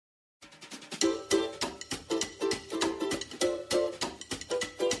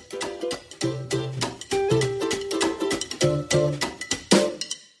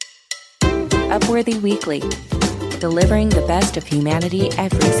Upworthy Weekly, delivering the best of humanity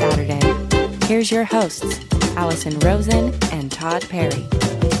every Saturday. Here's your hosts, Allison Rosen and Todd Perry.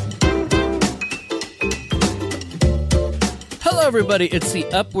 Hello, everybody. It's the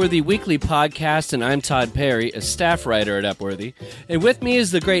Upworthy Weekly podcast, and I'm Todd Perry, a staff writer at Upworthy. And with me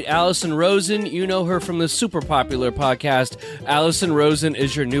is the great Allison Rosen. You know her from the super popular podcast, Allison Rosen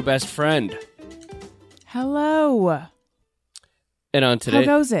is Your New Best Friend. Hello. And on today,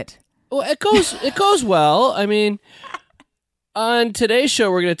 how goes it? Well, it goes well. I mean, on today's show,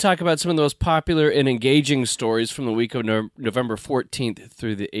 we're going to talk about some of the most popular and engaging stories from the week of November 14th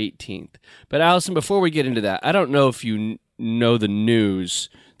through the 18th. But Allison, before we get into that, I don't know if you know the news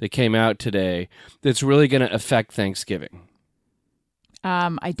that came out today that's really going to affect Thanksgiving.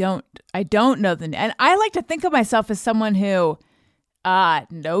 I don't know and I like to think of myself as someone who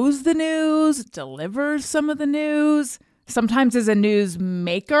knows the news, delivers some of the news, sometimes is a news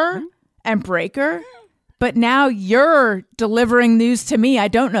maker and breaker. But now you're delivering news to me. I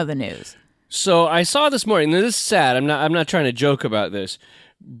don't know the news. So I saw this morning. This is sad. I'm not trying to joke about this,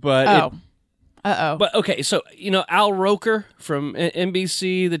 but But okay, so you know Al Roker from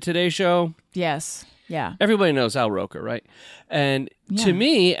NBC, the Today Show. Yes. Yeah. Everybody knows Al Roker, right? And to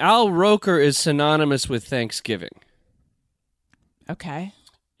me, Al Roker is synonymous with Thanksgiving. Okay.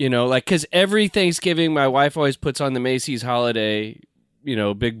 You know, like because every Thanksgiving, my wife always puts on the Macy's holiday,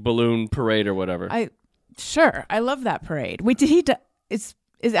 big balloon parade or whatever. Sure, I love that parade. Wait, is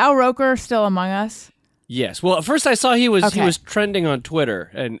Al Roker still among us? Yes. Well, at first I saw he was trending on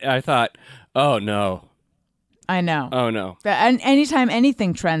Twitter, and I thought, oh no. I know. Oh no. And anytime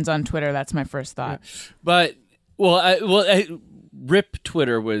anything trends on Twitter, that's my first thought. But RIP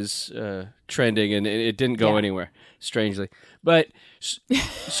Twitter was trending, and it didn't go anywhere, strangely. But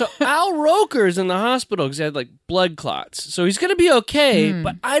so Al Roker's in the hospital because he had blood clots. So he's going to be okay,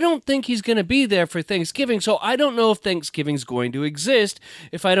 but I don't think he's going to be there for Thanksgiving. So I don't know if Thanksgiving's going to exist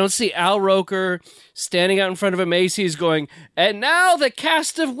if I don't see Al Roker standing out in front of a Macy's going, and now the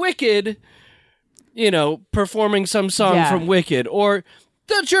cast of Wicked, performing some song from Wicked, or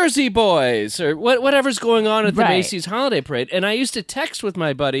the Jersey Boys, or whatever's going on at the Macy's holiday parade. And I used to text with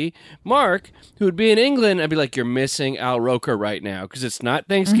my buddy, Mark, who would be in England. I'd be like, you're missing Al Roker right now, because it's not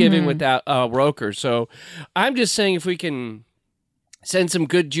Thanksgiving without Al Roker. So I'm just saying if we can send some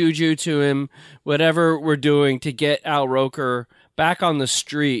good juju to him, whatever we're doing to get Al Roker back on the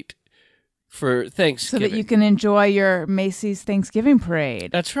street for Thanksgiving. So that you can enjoy your Macy's Thanksgiving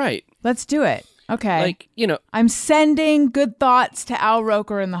parade. That's right. Let's do it. Okay. I'm sending good thoughts to Al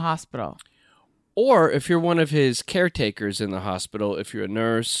Roker in the hospital. Or if you're one of his caretakers in the hospital, if you're a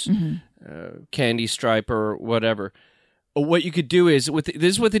nurse, candy striper, whatever, what you could do is, this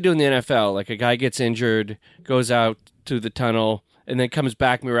is what they do in the NFL. Like a guy gets injured, goes out to the tunnel, and then comes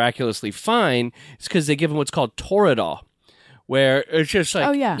back miraculously fine. It's because they give him what's called Toradol, where it's just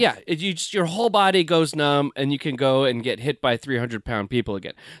like, your whole body goes numb, and you can go and get hit by 300-pound people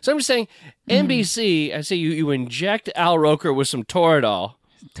again. So I'm just saying, NBC, I say you inject Al Roker with some Toradol.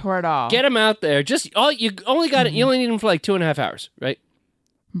 Get him out there. You only need him for 2.5 hours, right?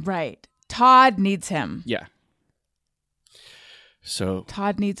 Right. Todd needs him. Yeah. So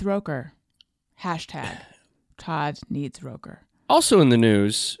Todd needs Roker. Hashtag Todd needs Roker. Also in the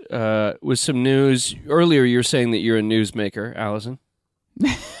news was some news. Earlier you were saying that you're a newsmaker, Allison.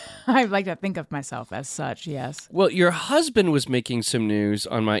 I like to think of myself as such, yes. Well, your husband was making some news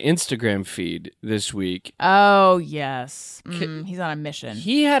on my Instagram feed this week. Oh, yes. He's on a mission.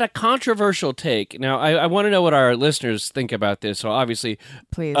 He had a controversial take. Now, I want to know what our listeners think about this. So obviously,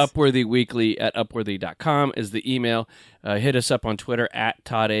 please. upworthyweekly@upworthy.com is the email. Hit us up on Twitter at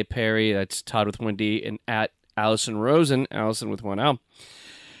Todd A. Perry. That's Todd with one D, and at Allison Rosen, Allison with one L.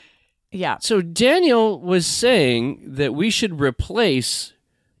 Yeah. So Daniel was saying that we should replace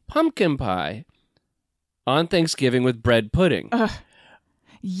pumpkin pie on Thanksgiving with bread pudding.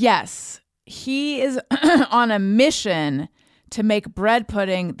 Yes. He is on a mission to make bread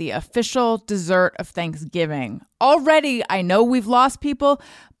pudding the official dessert of Thanksgiving. Already, I know we've lost people,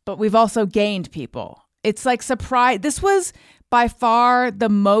 but we've also gained people. It's like surprise. This was by far the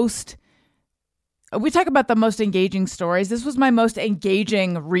most... We talk about the most engaging stories. This was my most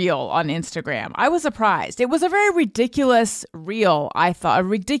engaging reel on Instagram. I was surprised. It was a very ridiculous reel, I thought, a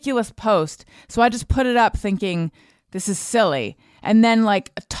ridiculous post. So I just put it up thinking, this is silly. And then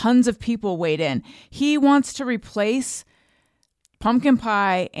tons of people weighed in. He wants to replace pumpkin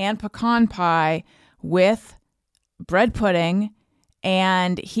pie and pecan pie with bread pudding.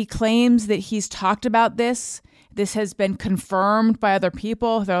 And he claims that he's talked about this This has been confirmed by other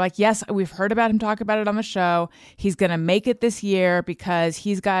people. They're like, yes, we've heard about him talk about it on the show. He's going to make it this year because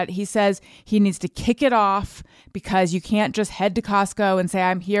he says he needs to kick it off because you can't just head to Costco and say,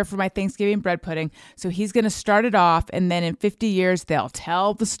 I'm here for my Thanksgiving bread pudding. So he's going to start it off. And then in 50 years, they'll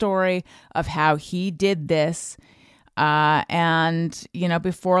tell the story of how he did this. And,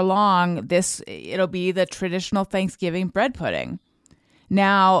 before long, it'll be the traditional Thanksgiving bread pudding.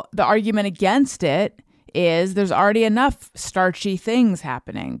 Now, the argument against it is there's already enough starchy things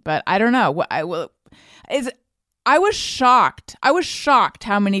happening, but I don't know. I was shocked. I was shocked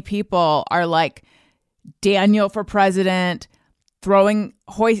how many people are like Daniel for president,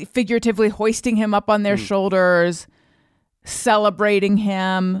 figuratively hoisting him up on their shoulders, celebrating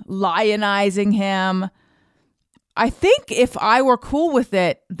him, lionizing him. I think if I were cool with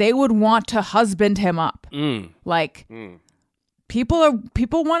it, they would want to husband him up.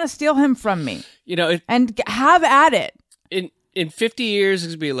 People want to steal him from me, and have at it. In 50 years,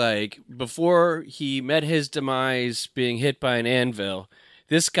 it's gonna be like before he met his demise, being hit by an anvil.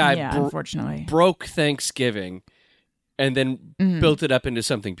 This guy, unfortunately, broke Thanksgiving, and then built it up into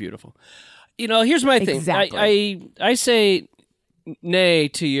something beautiful. Here's my thing. Exactly. I say nay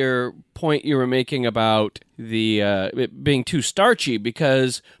to your point you were making about the it being too starchy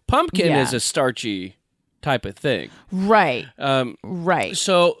because pumpkin is a starchy type of thing. Right. Right.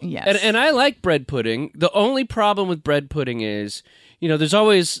 So, yes. and I like bread pudding. The only problem with bread pudding is, there's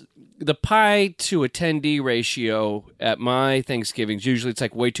always the pie to attendee ratio at my Thanksgivings. Usually it's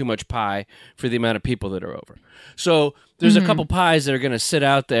like way too much pie for the amount of people that are over. So there's a couple pies that are going to sit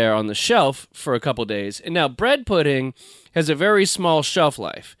out there on the shelf for a couple days. And now bread pudding has a very small shelf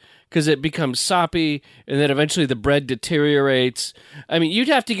life because it becomes soppy and then eventually the bread deteriorates. I mean, you'd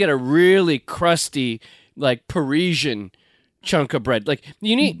have to get a really crusty, like Parisian chunk of bread. Like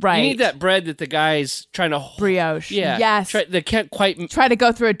you need that bread that the guy's trying to brioche. Yeah. Yes. They can't quite try to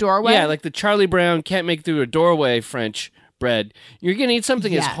go through a doorway. Yeah, like the Charlie Brown can't make through a doorway French bread. You're going to need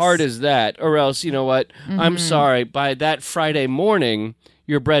something as hard as that, or else, you know what? I'm sorry. By that Friday morning,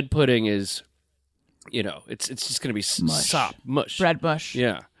 your bread pudding is, it's just going to be mush. Bread mush.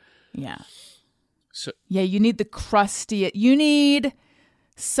 Yeah. Yeah. So you need the crusty. You need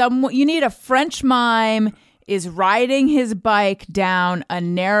a French mime is riding his bike down a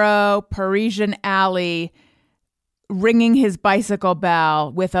narrow Parisian alley, ringing his bicycle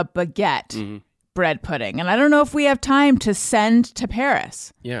bell with a baguette bread pudding. And I don't know if we have time to send to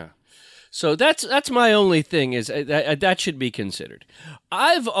Paris. Yeah. So that's my only thing is that should be considered.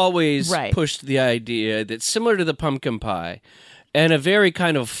 I've always pushed the idea that similar to the pumpkin pie and a very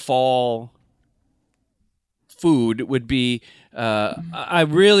kind of fall food would be, I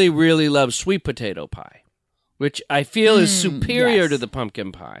really, really love sweet potato pie, which I feel is superior to the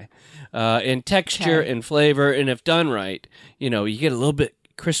pumpkin pie in texture and flavor. And if done right, you get a little bit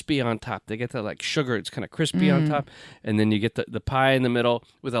crispy on top. They get the like sugar. It's kind of crispy on top. And then you get the pie in the middle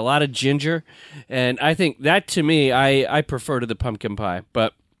with a lot of ginger. And I think that to me, I prefer to the pumpkin pie.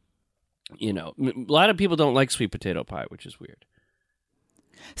 But, a lot of people don't like sweet potato pie, which is weird.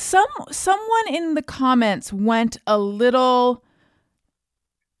 Someone in the comments went a little,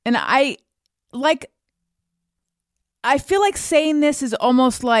 and I feel like saying this is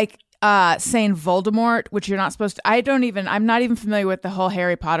almost like saying Voldemort, which you're not supposed to. I'm not even familiar with the whole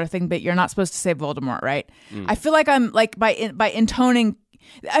Harry Potter thing, but you're not supposed to say Voldemort, right? I feel like I'm like by intoning.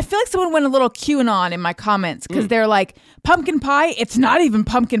 I feel like someone went a little QAnon in my comments because they're like, pumpkin pie, it's not even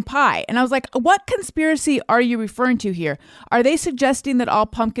pumpkin pie. And I was like, what conspiracy are you referring to here? Are they suggesting that all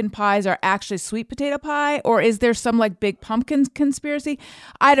pumpkin pies are actually sweet potato pie? Or is there some like big pumpkin conspiracy?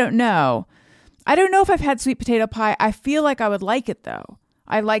 I don't know. I don't know if I've had sweet potato pie. I feel like I would like it though.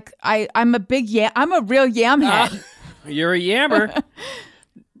 I'm a real yam head. You're a yammer.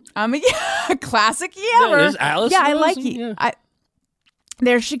 I'm a classic yammer. Alice I like it. Yeah.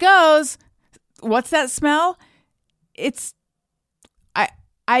 There she goes. What's that smell?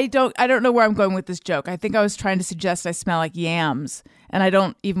 I don't know where I'm going with this joke. I think I was trying to suggest I smell like yams, and I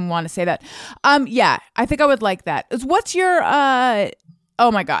don't even want to say that. Yeah, I think I would like that. What's your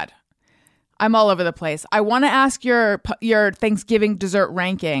oh my God. I'm all over the place. I want to ask your Thanksgiving dessert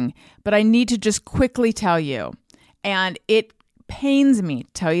ranking, but I need to just quickly tell you, and it pains me to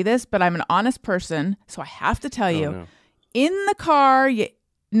tell you this, but I'm an honest person, so I have to tell you. No. In the car,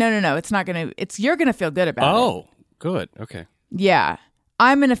 no, it's not going to, you're going to feel good about it. Oh, good. Okay. Yeah,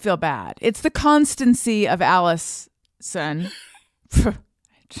 I'm going to feel bad. It's the constancy of Allison. Let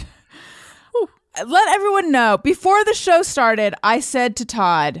everyone know, before the show started, I said to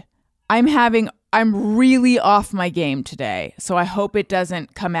Todd, I'm really off my game today, so I hope it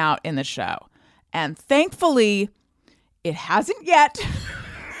doesn't come out in the show. And thankfully, it hasn't yet,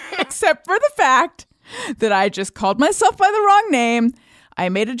 except for the fact that I just called myself by the wrong name. I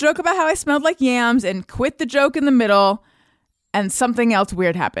made a joke about how I smelled like yams and quit the joke in the middle, and something else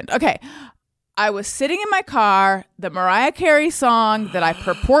weird happened. Okay, I was sitting in my car. The Mariah Carey song that I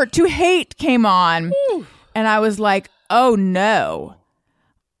purport to hate came on, and I was like, oh no.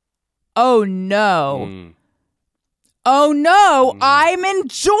 Oh no. Oh no, I'm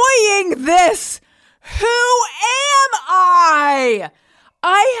enjoying this. Who am I?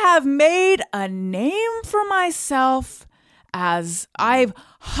 I have made a name for myself as I've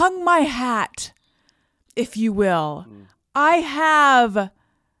hung my hat, if you will. I have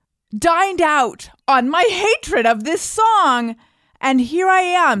dined out on my hatred of this song, and here I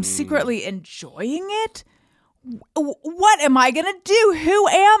am secretly enjoying it. What am I going to do? Who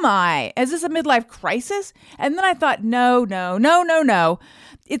am I? Is this a midlife crisis? And then I thought, no.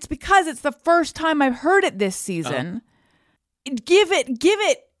 It's because it's the first time I've heard it this season. Give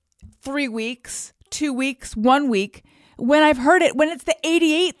it 3 weeks, 2 weeks, 1 week. When I've heard it, when it's the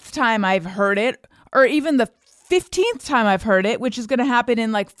 88th time I've heard it, or even the 15th time I've heard it, which is going to happen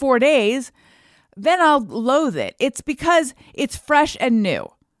in like 4 days, then I'll loathe it. It's because it's fresh and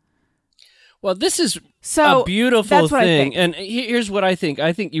new. Well, this is a beautiful thing. And here's what I think.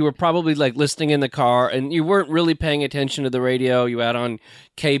 I think you were probably like listening in the car and you weren't really paying attention to the radio. You had on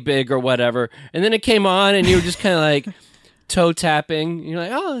K-Big or whatever. And then it came on and you were just kind of like toe tapping. You're like,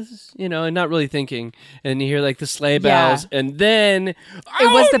 oh, this is, and not really thinking. And you hear like the sleigh bells. Yeah. And then it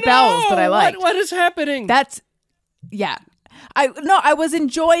was the bells that I liked. What is happening? I was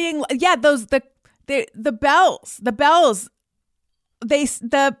enjoying, the bells. The bells.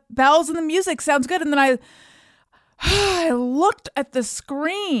 The bells and the music sounds good. And then I looked at the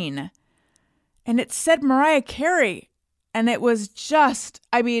screen and it said Mariah Carey. And it was just,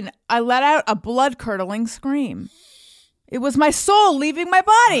 I let out a blood-curdling scream. It was my soul leaving my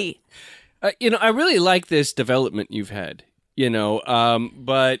body. I really like this development you've had,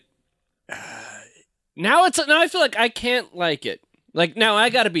 but now I feel like I can't like it. Like now I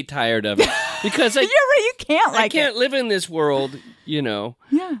got to be tired of it because you're right. You can't like it. I can't live in this world, Yeah.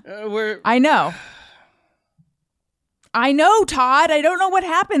 Where I know, Todd. I don't know what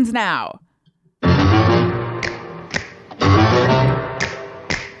happens now.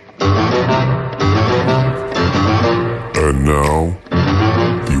 And now,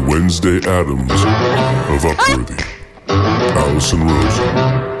 the Wednesday Addams of Upworthy, Allison Rosen.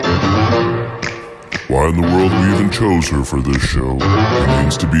 Why in the world we even chose her for this show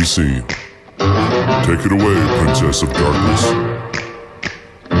remains to be seen. Take it away, Princess of Darkness.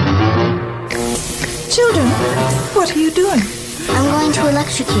 Children, what are you doing? I'm going to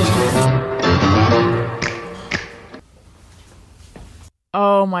electrocute him.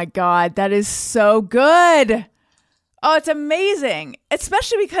 Oh my God, that is so good. Oh, it's amazing.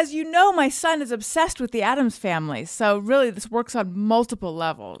 Especially because my son is obsessed with the Addams Family. So really, this works on multiple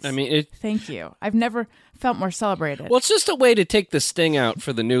levels. Thank you. I've never felt more celebrated. Well, it's just a way to take the sting out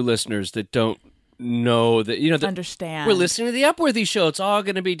for the new listeners that don't know that, understand. We're listening to the Upworthy show. It's all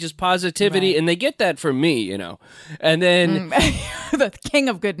going to be just positivity. Right. And they get that from me, And then... the king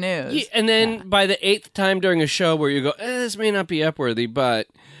of good news. Yeah, and then by the 8th time during a show where you go, this may not be Upworthy, but...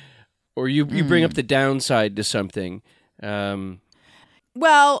 Or you bring up the downside to something. Well,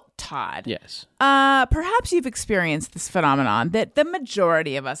 Todd. Yes. Perhaps you've experienced this phenomenon that the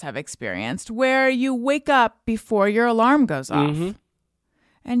majority of us have experienced, where you wake up before your alarm goes off. Mm-hmm.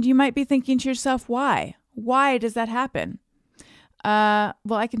 And you might be thinking to yourself, why? Why does that happen? Well,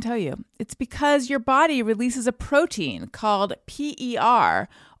 I can tell you. It's because your body releases a protein called PER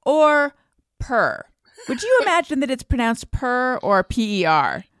or PER. Would you imagine that it's pronounced PER or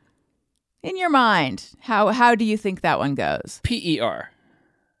PER? In your mind, how do you think that one goes? PER.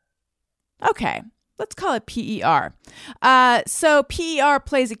 Okay, let's call it PER. So PER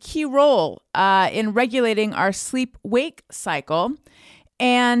plays a key role in regulating our sleep-wake cycle.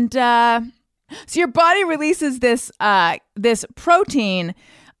 And so your body releases this protein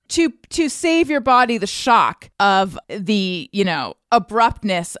to save your body the shock of the,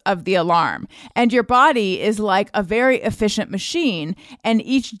 abruptness of the alarm. And your body is like a very efficient machine. And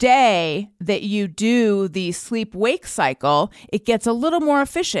each day that you do the sleep-wake cycle, it gets a little more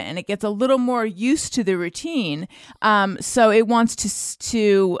efficient and it gets a little more used to the routine. So it wants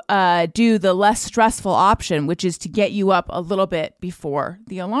to do the less stressful option, which is to get you up a little bit before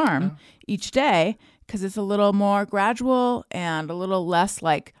the alarm each day, because it's a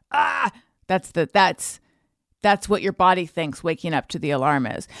That's what your body thinks waking up to the alarm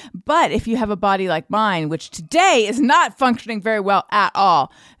is. But if you have a body like mine, which today is not functioning very well at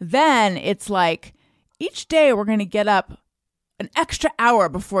all, then it's like each day we're going to get up an extra hour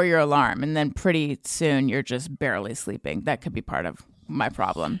before your alarm. And then pretty soon you're just barely sleeping. That could be part of my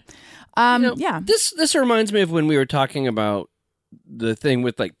problem. Yeah. This reminds me of when we were talking about the thing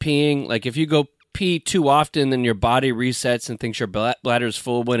with like peeing. Like if you go pee too often, then your body resets and thinks your bladder's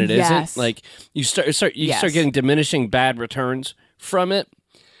full when it isn't. Like you start getting diminishing bad returns from it.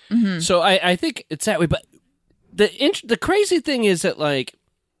 Mm-hmm. So I think it's that way. But the crazy thing is that like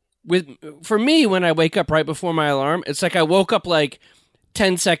for me, when I wake up right before my alarm, it's like I woke up like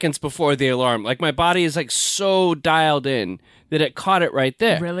 10 seconds before the alarm. Like my body is like so dialed in that it caught it right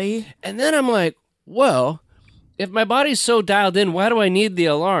there. Really? And then I'm like, well, if my body's so dialed in, why do I need the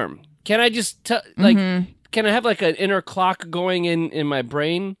alarm? Can I just can I have like an inner clock going in my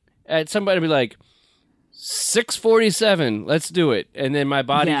brain at somebody be like 6:47, let's do it, and then my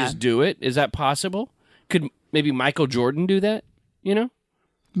body just do it? Is that possible? Could maybe Michael Jordan do that? You know?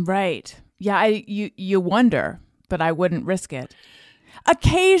 Right. Yeah. You wonder, but I wouldn't risk it.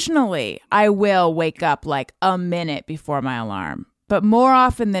 Occasionally, I will wake up like a minute before my alarm, but more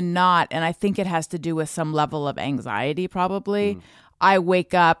often than not, and I think it has to do with some level of anxiety. Probably, I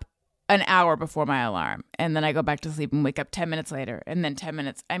wake up an hour before my alarm, and then I go back to sleep and wake up 10 minutes later, and then 10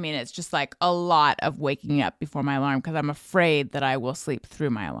 minutes. I mean, it's just like a lot of waking up before my alarm because I'm afraid that I will sleep through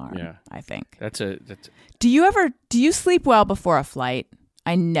my alarm. Yeah, I think. Do you sleep well before a flight?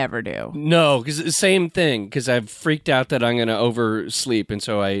 I never do. No, because it's the same thing, because I've freaked out that I'm going to oversleep, and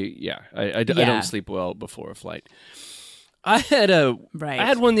so I don't sleep well before a flight. I had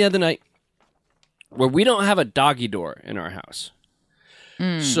one the other night where we don't have a doggy door in our house.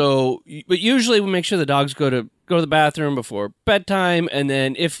 So, but usually we make sure the dogs go to the bathroom before bedtime, and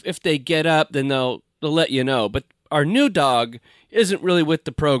then if they get up, then they'll let you know. But our new dog isn't really with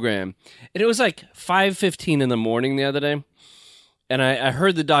the program, and it was like 5:15 in the morning the other day, and I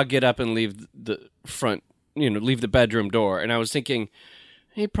heard the dog get up and leave the front, leave the bedroom door, and I was thinking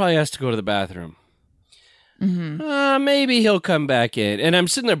he probably has to go to the bathroom. Maybe he'll come back in, and I'm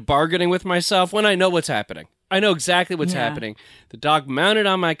sitting there bargaining with myself when I know what's happening. I know exactly what's happening. The dog mounted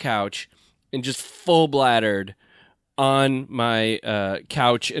on my couch and just full bladdered on my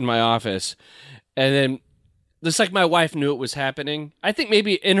couch in my office. And then it's like my wife knew it was happening. I think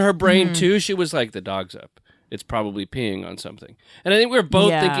maybe in her brain too, she was like, the dog's up. It's probably peeing on something. And I think we were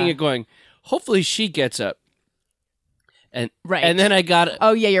both thinking it going, hopefully she gets up. And then I got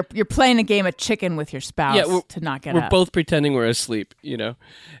oh yeah, you're playing a game of chicken with your spouse to not get up. We're both pretending we're asleep, Right.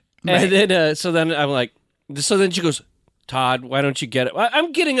 And then so then I'm like, so then she goes, Todd, why don't you get up?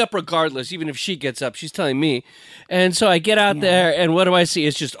 I'm getting up regardless, even if she gets up. She's telling me. And so I get out there, and what do I see?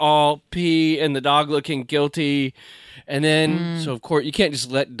 It's just all pee and the dog looking guilty. And then, so of course, you can't just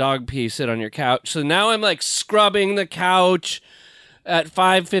let dog pee sit on your couch. So now I'm like scrubbing the couch at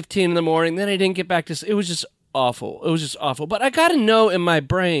 5:15 in the morning. Then I didn't get back to sleep. It was just awful. It was just awful. But I got to know in my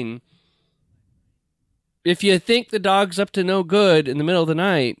brain, if you think the dog's up to no good in the middle of the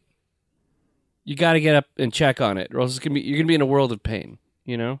night, you got to get up and check on it, or else you're going to be in a world of pain,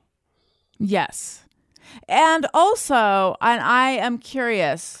 Yes. And also, and I am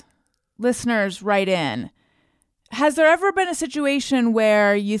curious, listeners write in, has there ever been a situation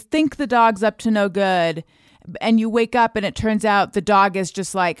where you think the dog's up to no good and you wake up and it turns out the dog is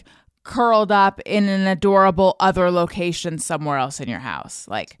just like curled up in an adorable other location somewhere else in your house?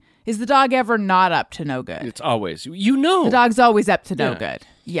 Like, is the dog ever not up to no good? It's always, The dog's always up to no good.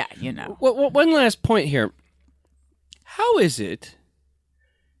 Yeah, One last point here. How is it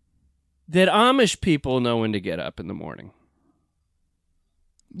that Amish people know when to get up in the morning?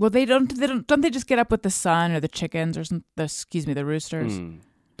 Well, don't they just get up with the sun or the chickens or the roosters?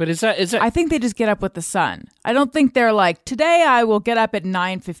 But is that? I think they just get up with the sun. I don't think they're like, today I will get up at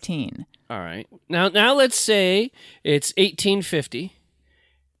 9:15. All right. Now let's say it's 1850.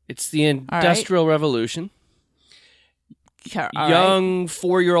 It's the Industrial Revolution. Young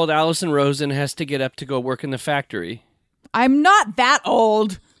 4-year-old Allison Rosen has to get up to go work in the factory. I'm not that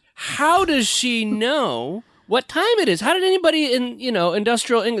old. How does she know what time it is? How did anybody in,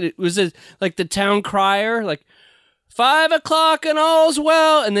 industrial England, was it like the town crier, like 5 o'clock and all's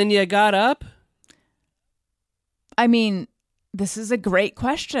well, and then you got up? I mean, this is a great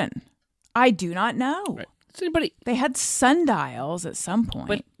question. I do not know. Right. Does anybody? They had sundials at some point.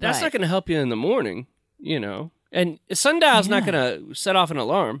 But that's not going to help you in the morning, And a sundial's not going to set off an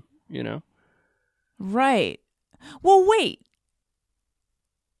alarm, Right. Well, wait.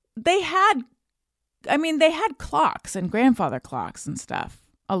 They had clocks and grandfather clocks and stuff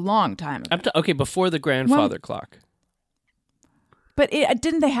a long time ago. Okay, before the grandfather clock. But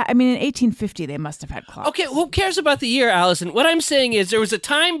didn't they have? I mean, in 1850, they must have had clocks. Okay, who cares about the year, Allison? What I'm saying is there was a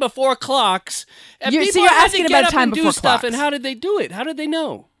time before clocks, and people you're had asking to get about up time and do before stuff, clocks. and how did they do it? How did they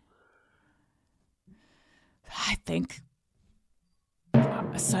know? I think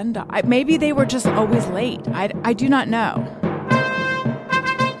sundial. Maybe they were just always late. I do not know.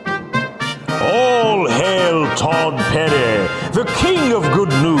 All hail Todd Petty, the king of good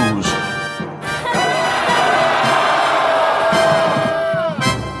news.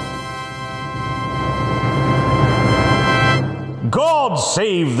 God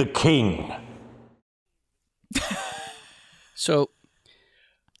save the king. So,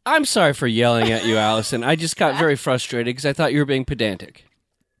 I'm sorry for yelling at you, Allison. I just got very frustrated because I thought you were being pedantic.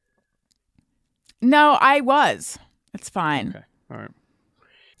 No, I was. It's fine. Okay, all right.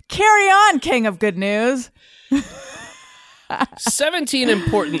 Carry on, king of good news. 17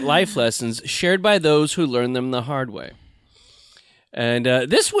 important life lessons shared by those who learn them the hard way. And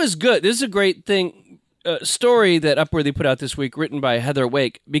this was good. This is a great thing. Story that Upworthy put out this week, written by Heather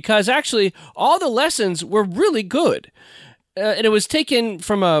Wake, because actually all the lessons were really good. And it was taken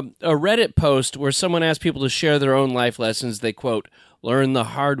from a Reddit post where someone asked people to share their own life lessons they, quote, learn the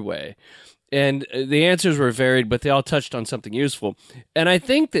hard way. And the answers were varied, but they all touched on something useful. And I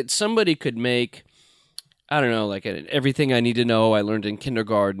think that somebody could make, I don't know, like everything I need to know I learned in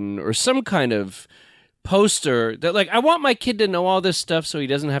kindergarten, or some kind of poster that, like, I want my kid to know all this stuff so he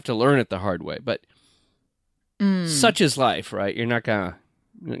doesn't have to learn it the hard way. But such is life, right? You're not gonna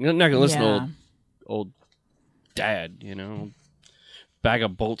listen to old dad, you know, bag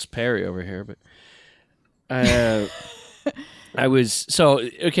of Bolts Perry over here. But I was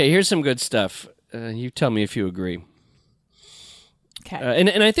okay. Here's some good stuff. You tell me if you agree. Okay.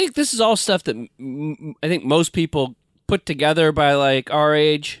 And I think this is all stuff that I think most people put together by like our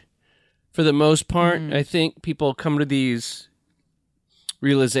age, for the most part. I think people come to these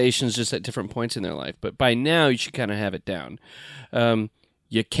realizations just at different points in their life, but by now you should kind of have it down.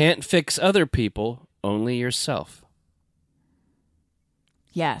 You can't fix other people, only yourself.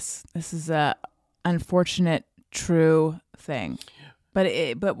 Yes, this is a unfortunate, true thing, but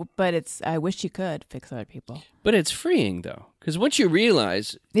it's. I wish you could fix other people. But it's freeing though, because once you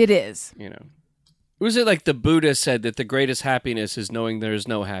realize, it is. You know, was it like the Buddha said that the greatest happiness is knowing there is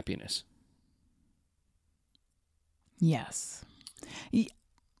no happiness? Yes.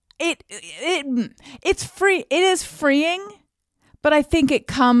 It's free. It is freeing, but I think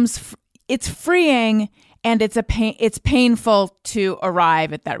it's freeing, and it's painful to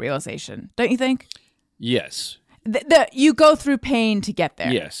arrive at that realization. Don't you think? Yes. You go through pain to get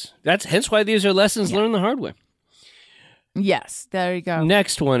there. Yes. That's hence why these are lessons learned the hard way. Yes. There you go.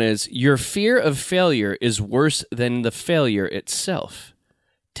 Next one is, your fear of failure is worse than the failure itself.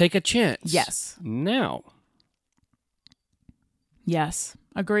 Take a chance. Yes. Now. Yes.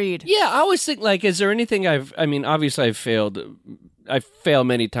 Agreed. Yeah, I always think, like, is there anything obviously I've failed. I fail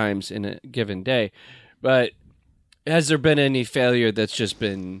many times in a given day, but has there been any failure that's just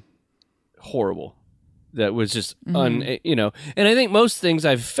been horrible? That was just, and I think most things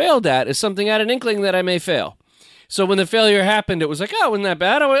I've failed at is something I had an inkling that I may fail. So when the failure happened, it was like, oh, wasn't that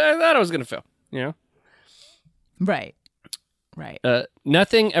bad? I thought I was going to fail, you know? Right. Right.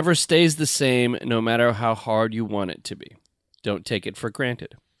 Nothing ever stays the same, no matter how hard you want it to be. Don't take it for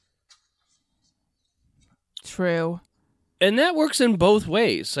granted. True. And that works in both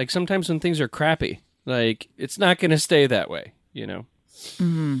ways. Like sometimes when things are crappy, like it's not going to stay that way, you know?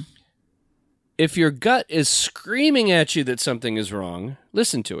 Mm-hmm. If your gut is screaming at you that something is wrong,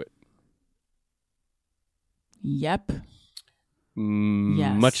 listen to it. Yep.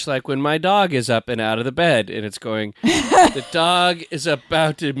 Yes. Much like when my dog is up and out of the bed and it's going, the dog is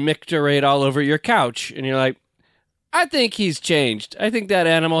about to micturate all over your couch. And you're like, I think he's changed. I think that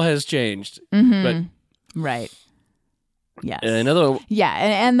animal has changed. Mm-hmm. But right. Yes. Another. Yeah,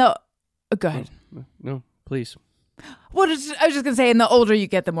 and the. Go ahead. No, please. Well, I was just gonna say, and the older you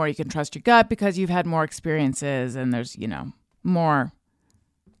get, the more you can trust your gut because you've had more experiences, and there's more.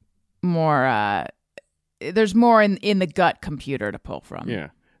 There's more in the gut computer to pull from. Yeah,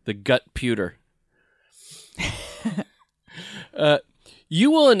 the gut pewter. You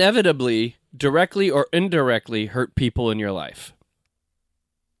will inevitably, directly or indirectly, hurt people in your life.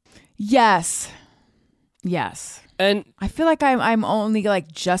 Yes. And I feel like I'm only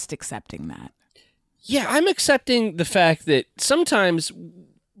like just accepting that. Yeah, I'm accepting the fact that sometimes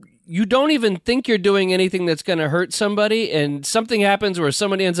you don't even think you're doing anything that's going to hurt somebody, and something happens where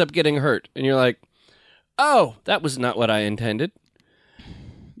somebody ends up getting hurt, and you're like, oh, that was not what I intended.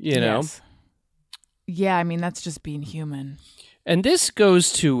 You know? Yeah, I mean, that's just being human. And this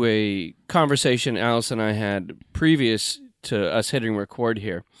goes to a conversation Alice and I had previous to us hitting record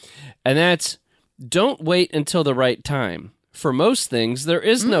here. And that's, don't wait until the right time. For most things, there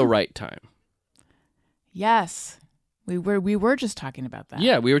is no right time. Yes. We were just talking about that.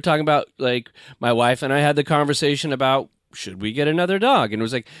 Yeah, we were talking about, like, my wife and I had the conversation about, should we get another dog? And it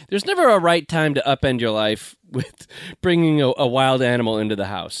was like, there's never a right time to upend your life with bringing a wild animal into the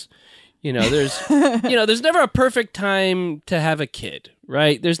house. There's never a perfect time to have a kid,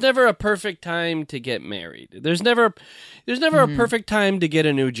 right? There's never a perfect time to get married. There's never a perfect time to get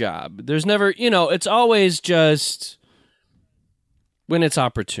a new job. There's never, it's always just when it's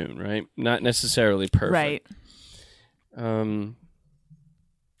opportune, right? Not necessarily perfect. Right. And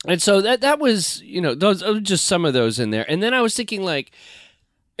so that was, those just some of those in there. And then I was thinking, like,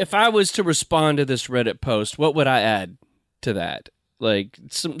 if I was to respond to this Reddit post, what would I add to that? Like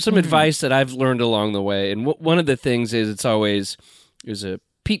some advice that I've learned along the way. And one of the things is there's a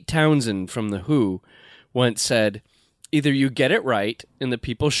Pete Townsend from The Who once said, either you get it right and the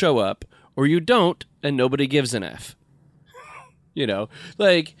people show up, or you don't and nobody gives an F.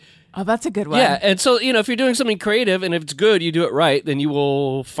 Oh, that's a good one. Yeah, and so, if you're doing something creative and if it's good, you do it right, then you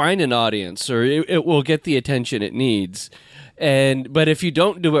will find an audience, or it will get the attention it needs. But if you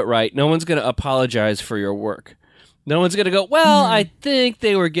don't do it right, no one's going to apologize for your work. No one's going to go, well, I think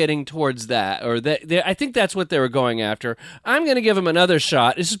they were getting towards that, or I think that's what they were going after. I'm going to give them another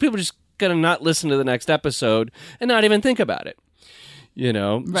shot. It's just people just going to not listen to the next episode and not even think about it.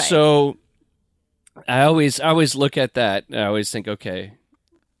 Right. So I always look at that. I always think, okay,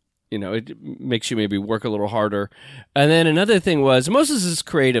 it makes you maybe work a little harder. And then another thing was, most of this is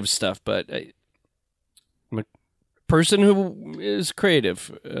creative stuff, but I'm a person who is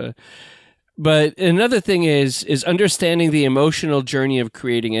creative. But another thing is understanding the emotional journey of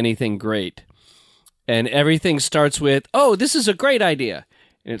creating anything great. And everything starts with, oh, this is a great idea.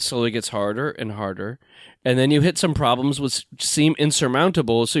 And it slowly gets harder and harder. And then you hit some problems which seem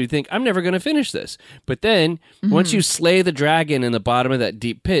insurmountable, so you think, I'm never going to finish this. But then, once you slay the dragon in the bottom of that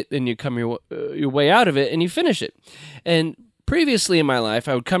deep pit, then you come your way out of it and you finish it. And previously in my life,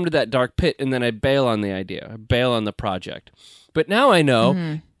 I would come to that dark pit and then I'd bail on the idea, I'd bail on the project. But now I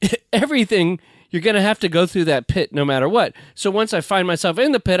know everything, you're going to have to go through that pit no matter what. So once I find myself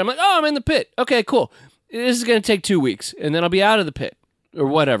in the pit, I'm like, oh, I'm in the pit. Okay, cool. This is going to take 2 weeks, and then I'll be out of the pit. Or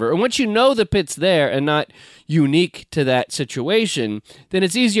whatever. And once you know the pit's there and not unique to that situation, then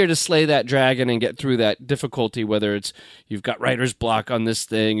it's easier to slay that dragon and get through that difficulty, whether it's you've got writer's block on this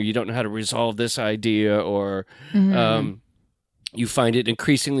thing, or you don't know how to resolve this idea, or you find it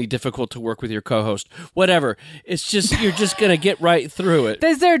increasingly difficult to work with your co-host. Whatever. It's just, you're just going to get right through it.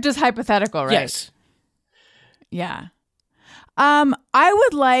 They're just hypothetical, right? Yes. Yeah. I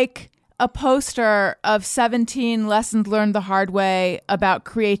would like a poster of 17 lessons learned the hard way about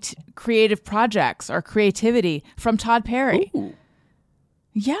creative projects or creativity from Todd Perry. Ooh.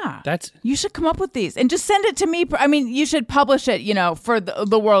 Yeah. You should come up with these and just send it to me. I mean, you should publish it, for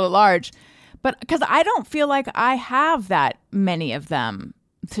the world at large. But because I don't feel like I have that many of them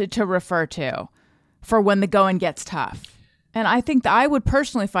to refer to for when the going gets tough. And I think that I would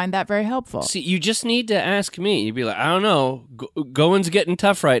personally find that very helpful. See, you just need to ask me. You'd be like, I don't know. Going's getting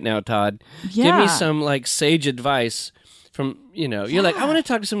tough right now, Todd. Yeah. Give me some, sage advice from, You're like, I want to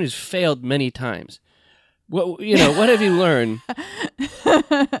talk to somebody who's failed many times. What have you learned?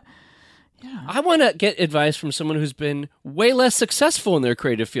 Yeah. I want to get advice from someone who's been way less successful in their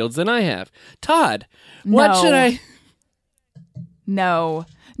creative fields than I have. Todd, what should I... No,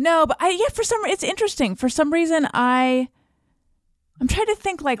 but it's interesting. For some reason, I'm trying to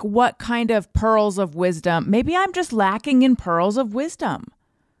think what kind of pearls of wisdom. Maybe I'm just lacking in pearls of wisdom.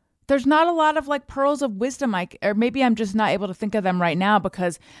 There's not a lot of pearls of wisdom, or maybe I'm just not able to think of them right now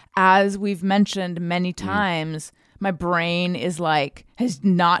because, as we've mentioned many times, my brain has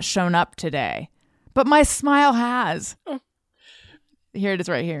not shown up today, but my smile has. Here it is,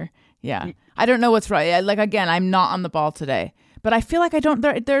 right here. Yeah, I don't know what's right. Again, I'm not on the ball today, but I feel like I don't.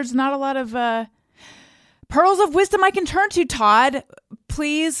 There's not a lot of pearls of wisdom I can turn to. Todd,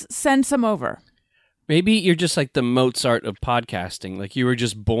 please send some over. Maybe you're just like the Mozart of podcasting. Like you were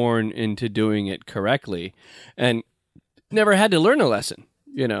just born into doing it correctly and never had to learn a lesson,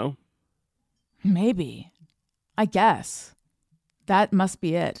 Maybe. I guess. That must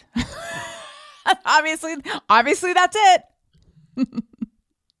be it. Obviously that's it.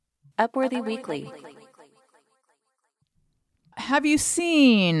 Upworthy Weekly.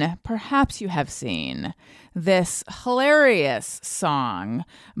 Perhaps you have seen this hilarious song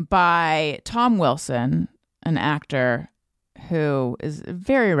by Tom Wilson, an actor who is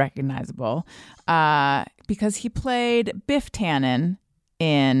very recognizable because he played Biff Tannen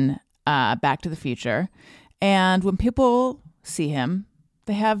in Back to the Future. And when people see him,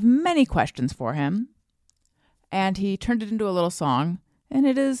 they have many questions for him. And he turned it into a little song, and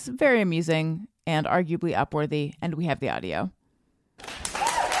it is very amusing and arguably upworthy, and we have the audio.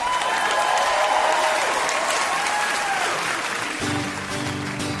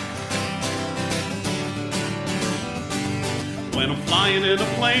 When I'm flying in a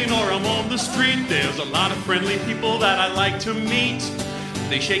plane or I'm on the street, there's a lot of friendly people that I like to meet.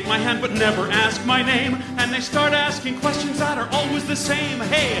 They shake my hand but never ask my name, and they start asking questions that are always the same.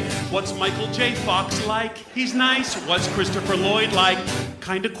 Hey, what's Michael J. Fox like? He's nice. What's Christopher Lloyd like?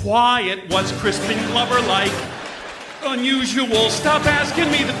 Kinda quiet. What's Crispin Glover like? Unusual. Stop asking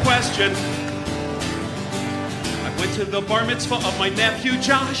me the question. I went to the bar mitzvah of my nephew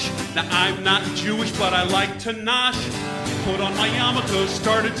Josh. Now I'm not Jewish, but I like to nosh. Put on my yarmulke,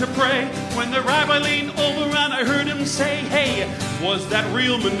 started to pray. When the rabbi leaned over and I heard him say, hey, was that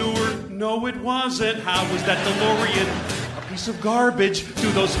real manure? No, it wasn't. How was that DeLorean? A piece of garbage.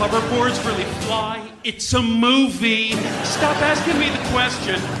 Do those hoverboards really fly? It's a movie. Stop asking me the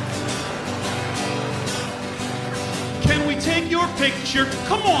question. Can we take your picture?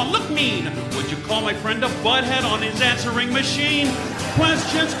 Come on, look mean. Would you call my friend a butthead on his answering machine?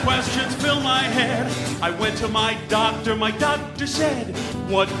 Questions fill my head. I went to my doctor said,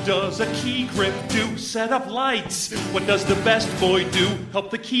 what does a key grip do? Set up lights. What does the best boy do?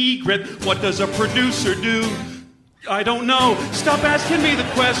 Help the key grip. What does a producer do? I don't know. Stop asking me the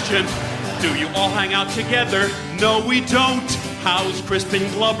question. Do you all hang out together? No, we don't. How's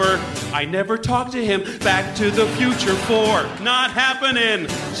Crispin Glover? I never talked to him. Back to the Future 4. Not happening.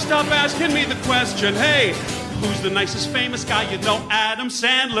 Stop asking me the question. Hey, who's the nicest famous guy you know? Adam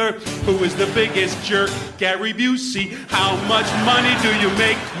Sandler. Who is the biggest jerk? Gary Busey. How much money do you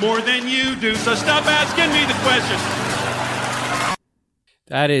make? More than you do. So stop asking me the question.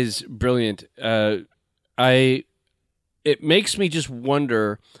 That is brilliant. It makes me just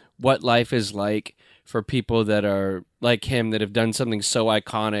wonder what life is like for people that are like him, that have done something so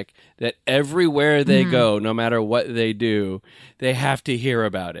iconic that everywhere they go, no matter what they do, they have to hear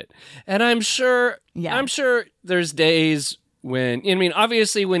about it. And I'm sure there's days when, I mean,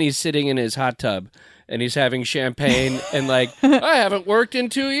 obviously when he's sitting in his hot tub and he's having champagne and like, I haven't worked in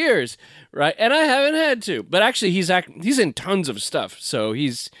 2 years, right? And I haven't had to. But actually, he's in tons of stuff, so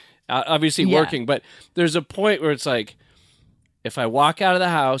he's obviously working. But there's a point where it's like, if I walk out of the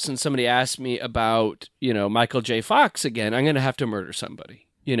house and somebody asks me about, Michael J. Fox again, I'm going to have to murder somebody,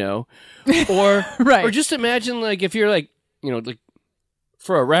 or right. Or just imagine like if you're like, like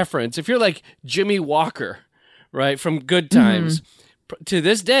for a reference, if you're like Jimmy Walker, right, from Good Times, to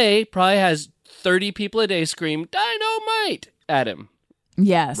this day probably has 30 people a day scream dynamite at him.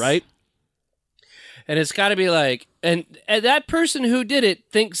 Yes. Right? And it's got to be like, and that person who did it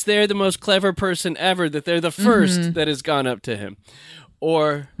thinks they're the most clever person ever, that they're the first that has gone up to him.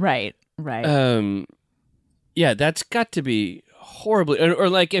 Or right. Yeah, that's got to be horribly. Or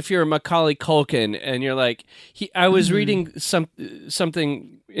like if you're Macaulay Culkin and you're like, I was reading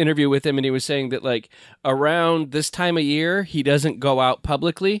something interview with him, and he was saying that like around this time of year he doesn't go out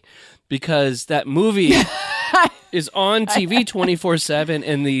publicly because that movie is on TV 24/7,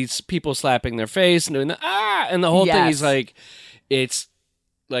 and these people slapping their face and doing the and the whole thing. He's like, it's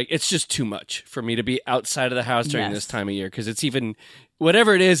just too much for me to be outside of the house during this time of year, because it's even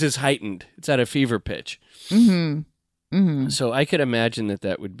whatever it is heightened. It's at a fever pitch. So I could imagine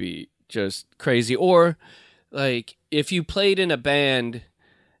that would be just crazy. Or like if you played in a band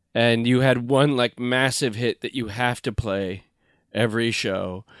and you had one like massive hit that you have to play every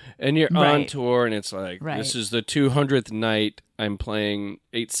show, and you're on tour, and it's like, this is the 200th night I'm playing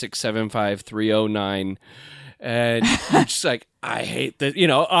 8675309, and you're just like, I hate that.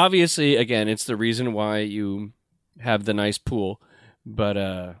 Obviously, again, it's the reason why you have the nice pool, but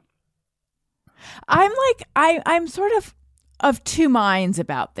I'm sort of two minds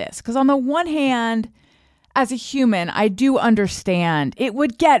about this, because on the one hand, as a human, I do understand it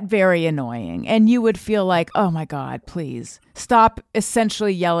would get very annoying, and you would feel like, oh my God, please stop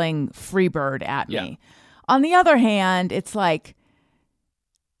essentially yelling Freebird at me. Yeah. On the other hand, it's like,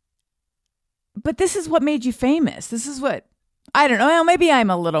 but this is what made you famous. This is what, I don't know, maybe I'm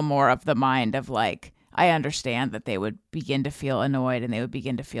a little more of the mind of like, I understand that they would begin to feel annoyed and they would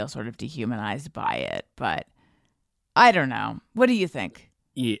begin to feel sort of dehumanized by it, but I don't know. What do you think?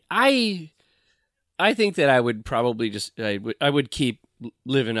 Yeah, I think that I would probably just, I would keep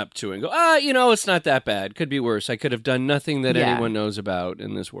living up to it and go, it's not that bad. Could be worse. I could have done nothing that anyone knows about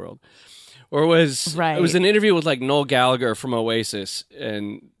in this world. Or it was an interview with like Noel Gallagher from Oasis,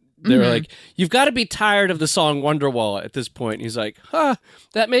 and they were like, "You've got to be tired of the song Wonderwall at this point." And he's like,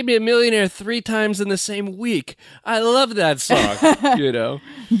 that made me a millionaire 3 times in the same week. I love that song, you know?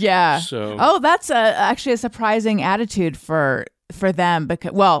 Yeah. So, that's actually a surprising attitude for them,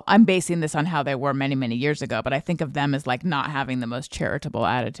 because, well, I'm basing this on how they were many, many years ago, but I think of them as like not having the most charitable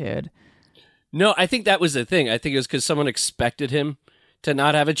attitude. No, I think that was the thing. I think it was because someone expected him to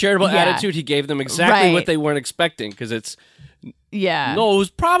not have a charitable attitude. He gave them exactly what they weren't expecting, because it's... Yeah. No, it was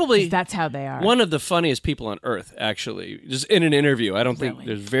probably... That's how they are. One of the funniest people on earth, actually. Just in an interview. I don't think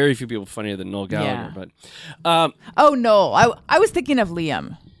there's very few people funnier than Noel Gallagher. But, no. I was thinking of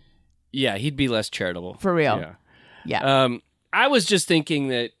Liam. Yeah, he'd be less charitable. For real. Yeah. I was just thinking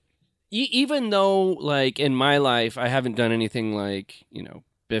that even though, like, in my life, I haven't done anything like, you know,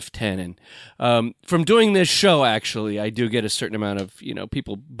 Biff Tannen. From doing this show, actually, I do get a certain amount of, you know,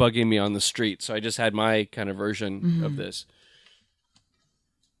 people bugging me on the street. So I just had my kind of version of this.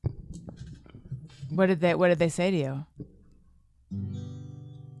 What did they say to you?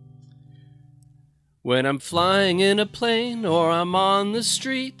 When I'm flying in a plane or I'm on the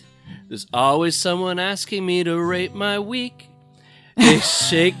street, there's always someone asking me to rate my week. They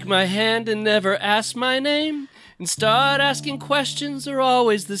shake my hand and never ask my name, and start asking questions are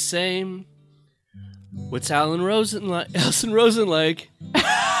always the same. What's Allison Rosen like?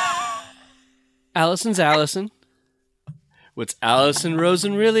 Allison's Allison. What's Allison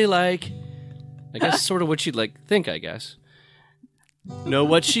Rosen really like? I guess sort of what she'd like think, I guess. Know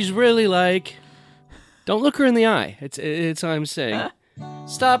what she's really like. Don't look her in the eye. It's all I'm saying.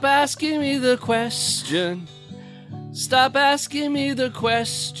 Stop asking me the question. Stop asking me the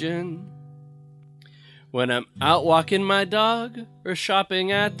question. When I'm out walking my dog or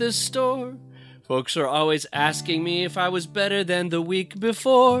shopping at the store, folks are always asking me if I was better than the week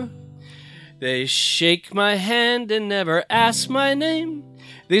before. They shake my hand and never ask my name.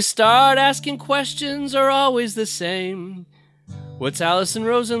 They start asking questions are always the same. What's Allison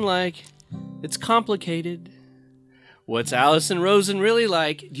Rosen like? It's complicated. What's Allison Rosen really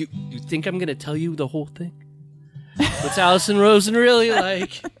like? You think I'm going to tell you the whole thing? What's Allison Rosen really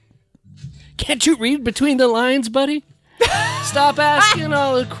like? Can't you read between the lines, buddy? Stop asking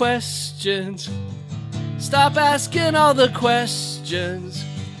all the questions. Stop asking all the questions.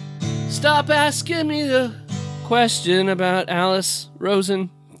 Stop asking me the question about Alice Rosen.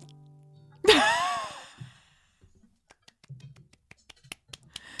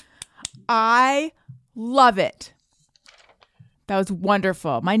 I love it. That was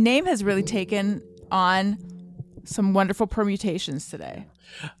wonderful. My name has really taken on some wonderful permutations today.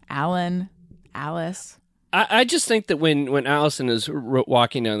 Alan, Alice. I just think that when Allison is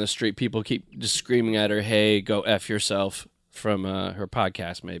walking down the street, people keep just screaming at her, "Hey, go F yourself," from her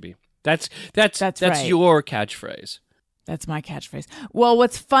podcast, maybe. That's right. your catchphrase. That's my catchphrase. Well,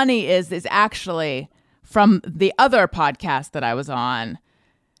 what's funny is actually from the other podcast that I was on,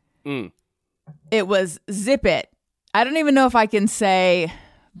 it was Zip It. I don't even know if I can say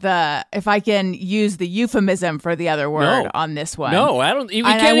if I can use the euphemism for the other word on this one. No, I don't. We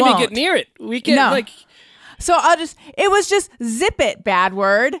can't even get near it. We can't So it was just zip it, bad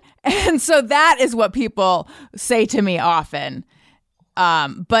word. And so that is what people say to me often.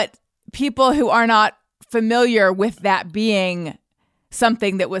 But people who are not familiar with that being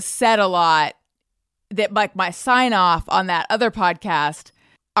something that was said a lot, that like my sign off on that other podcast,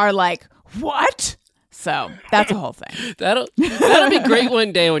 are like, what? So that's a whole thing. That'll be great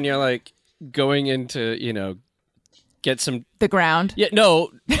one day when you're like going into, get some... The ground? Yeah,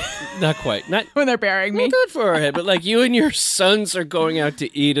 no, not quite. Not when they're burying me. Not good for our head, but like you and your sons are going out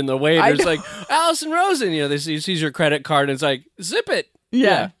to eat and the waiter's like, Allison Rosen, they sees your credit card and it's like, zip it.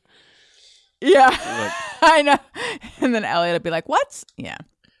 Yeah. Like, I know. And then Elliot will be like, what? Yeah.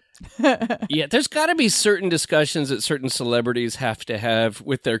 Yeah, there's got to be certain discussions that certain celebrities have to have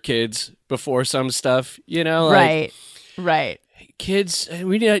with their kids before some stuff, Like, Right. Kids,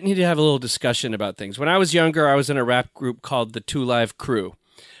 we need to have a little discussion about things. When I was younger, I was in a rap group called the 2 Live Crew.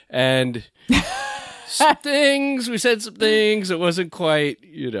 And we said some things. It wasn't quite,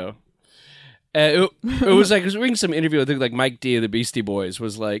 it was like, I was reading some interview, I think like Mike D of the Beastie Boys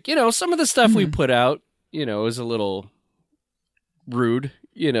was like, some of the stuff we put out, was a little rude.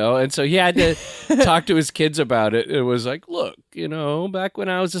 And so he had to talk to his kids about it. It was like, look, back when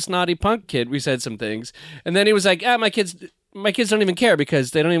I was a snotty punk kid, we said some things. And then he was like, my kids don't even care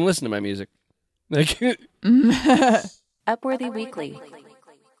because they don't even listen to my music. Like, Upworthy Weekly.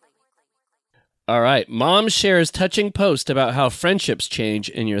 All right. Mom shares touching post about how friendships change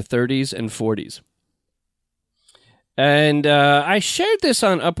in your 30s and 40s. And I shared this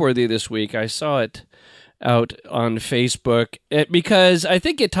on Upworthy this week. I saw it out on Facebook because I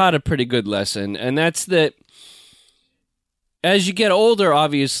think it taught a pretty good lesson, and that's that as you get older,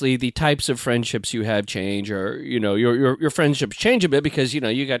 obviously, the types of friendships you have change, or your friendships change a bit because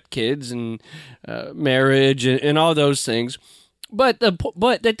you got kids and marriage and all those things. But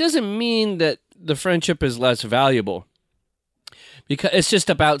that doesn't mean that the friendship is less valuable, because it's just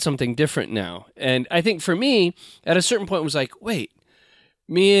about something different now. And I think for me, at a certain point, it was like, wait,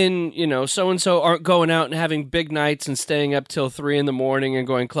 me and so-and-so aren't going out and having big nights and staying up till 3 a.m. and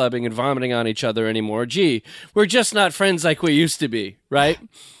going clubbing and vomiting on each other anymore. Gee, we're just not friends like we used to be, right?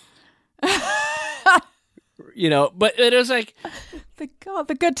 But it was like...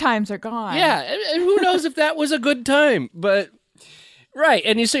 The good times are gone. Yeah, and who knows if that was a good time, but... Right,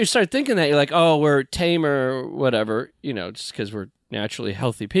 and you start thinking that, you're like, oh, we're tame or whatever, just because we're naturally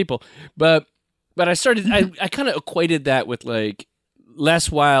healthy people. But I started... I kind of equated that with, like,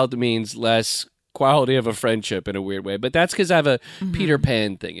 less wild means less quality of a friendship in a weird way. But that's because I have a Peter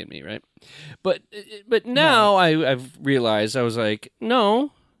Pan thing in me, right? But now I've realized, I was like,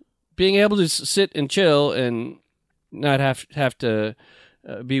 no, being able to sit and chill and not have to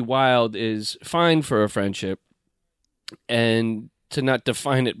be wild is fine for a friendship, and to not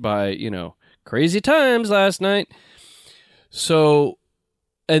define it by, crazy times last night. So,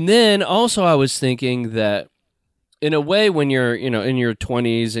 and then also I was thinking that in a way, when you're, in your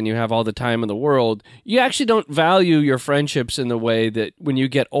 20s and you have all the time in the world, you actually don't value your friendships in the way that when you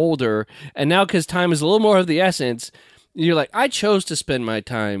get older. And now, because time is a little more of the essence, you're like, I chose to spend my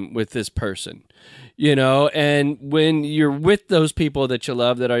time with this person, and when you're with those people that you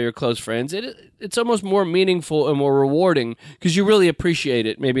love, that are your close friends, it's almost more meaningful and more rewarding because you really appreciate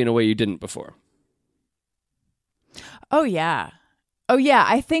it, maybe in a way you didn't before. Oh, yeah.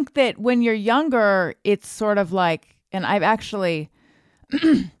 I think that when you're younger, it's sort of like, and I've actually,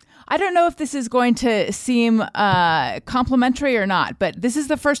 I don't know if this is going to seem complimentary or not, but this is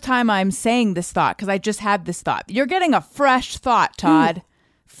the first time I'm saying this thought because I just had this thought. You're getting a fresh thought, Todd.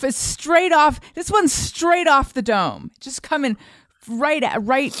 Straight off, this one's straight off the dome. Just coming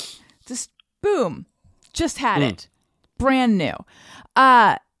right, just boom, just had it. Brand new.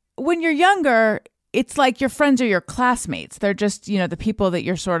 When you're younger, it's like your friends are your classmates. They're just, the people that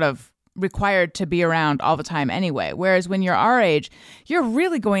you're sort of required to be around all the time anyway. Whereas when you're our age, you're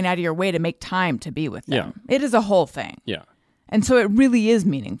really going out of your way to make time to be with them. Yeah. It is a whole thing. Yeah. And so it really is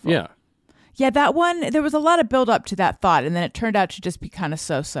meaningful. Yeah. Yeah, that one, there was a lot of build up to that thought, and then it turned out to just be kind of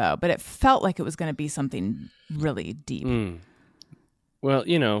so-so, but it felt like it was going to be something really deep. Well,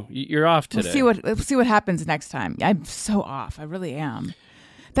 you're off today. We'll see what happens next time. I'm so off. I really am.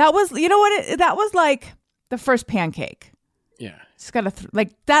 That was, that was like the first pancake. Yeah. Just gotta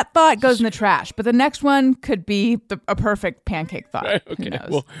that thought goes in the trash, but the next one could be a perfect pancake thought. Right, okay. Who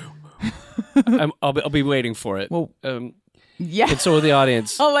knows? Well, I'll be waiting for it. Well, yeah. And so will the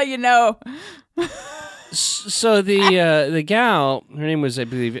audience. I'll let you know. So the gal, her name was, I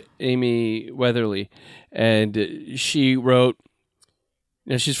believe, Amy Weatherly, and she wrote.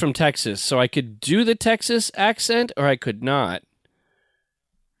 She's from Texas, so I could do the Texas accent or I could not.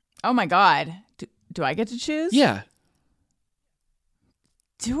 Oh my God. Do I get to choose? Yeah.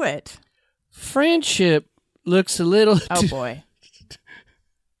 Do it. Friendship looks a little... Oh, boy.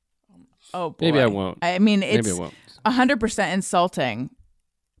 Oh, boy. Maybe I won't. I mean, it's Maybe I won't. 100% insulting,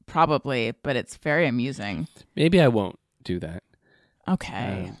 probably, but it's very amusing. Maybe I won't do that.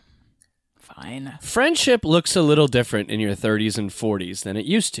 Okay. Fine. Friendship looks a little different in your 30s and 40s than it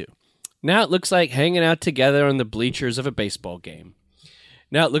used to. Now it looks like hanging out together on the bleachers of a baseball game.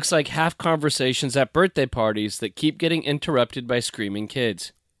 Now it looks like half conversations at birthday parties that keep getting interrupted by screaming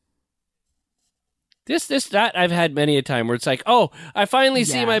kids. That I've had many a time where it's like, oh, I finally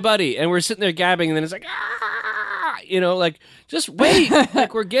see my buddy, and we're sitting there gabbing, and then it's like, just wait,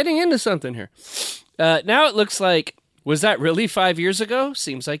 like we're getting into something here. Now it looks like, was that really 5 years ago?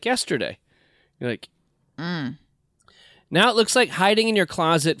 Seems like yesterday. You're like, Now it looks like hiding in your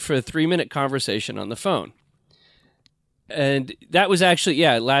closet for a 3-minute conversation on the phone. And that was actually,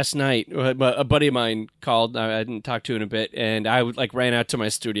 last night, a buddy of mine called. I hadn't talked to in a bit, and I ran out to my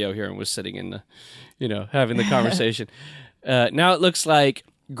studio here and was sitting in the, having the conversation. Now it looks like,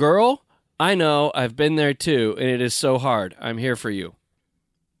 girl, I know, I've been there too, and it is so hard. I'm here for you.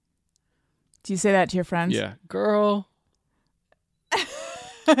 Do you say that to your friends? Yeah. Girl.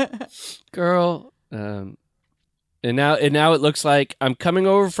 Girl. And now it looks like I'm coming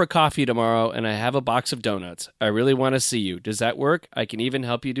over for coffee tomorrow, and I have a box of donuts. I really want to see you. Does that work? I can even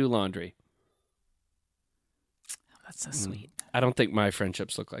help you do laundry. Oh, that's so sweet. I don't think my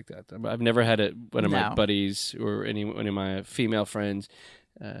friendships look like that. I've never had one of my buddies or one of my female friends.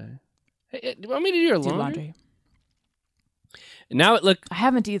 Hey, do you want me to do your laundry? And now I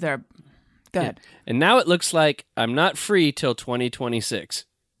haven't either. Good. Yeah. And now it looks like I'm not free till 2026.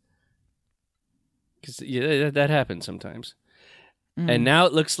 Because that happens sometimes. And now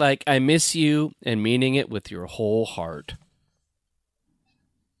it looks like I miss you and meaning it with your whole heart.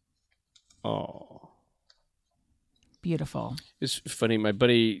 Oh. Beautiful. It's funny. My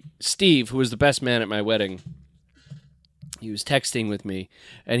buddy Steve, who was the best man at my wedding, he was texting with me.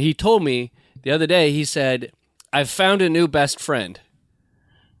 And he told me the other day, he said, I've found a new best friend.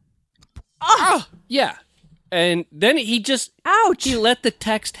 Oh, yeah. And then he just... Ouch. He let the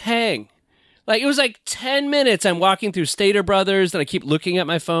text hang. Like, it was like 10 minutes. I'm walking through Stater Brothers, and I keep looking at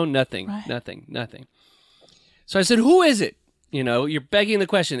my phone. Nothing. So I said, who is it? You know, you're begging the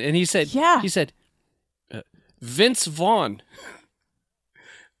question. And he said, Vince Vaughn.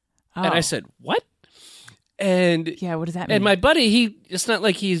 Oh. And I said, what? And what does that mean? And my buddy, it's not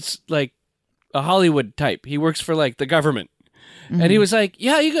like he's like a Hollywood type. He works for like the government. Mm-hmm. And he was like,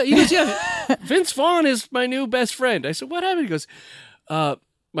 yeah, Vince Vaughn is my new best friend. I said, what happened? He goes,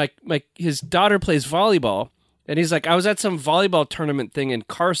 his daughter plays volleyball. And he's like, I was at some volleyball tournament thing in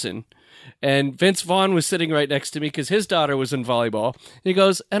Carson. And Vince Vaughn was sitting right next to me because his daughter was in volleyball. And he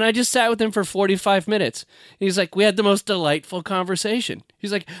goes, and I just sat with him for 45 minutes. And he's like, we had the most delightful conversation.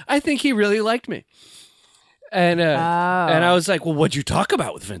 He's like, I think he really liked me. And I was like, well, what'd you talk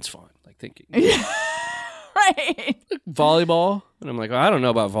about with Vince Vaughn? Like thinking. Right. Volleyball. And I'm like, well, I don't know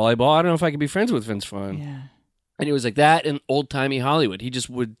about volleyball. I don't know if I could be friends with Vince Vaughn. Yeah. And he was like that and old-timey Hollywood. He just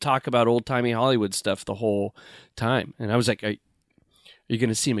would talk about old-timey Hollywood stuff the whole time. And I was like, are you going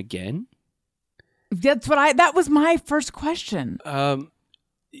to see him again? That was my first question. And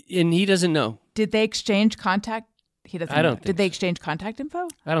he doesn't know. Did they exchange contact? He doesn't I don't know. think Did they exchange contact info?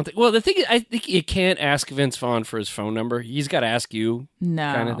 I don't think. Well, the thing is, I think you can't ask Vince Vaughn for his phone number. He's got to ask you.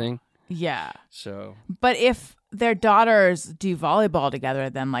 No. Kind of thing. Yeah. So. But if their daughters do volleyball together,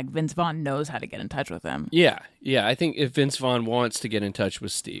 then like Vince Vaughn knows how to get in touch with him. Yeah. I think if Vince Vaughn wants to get in touch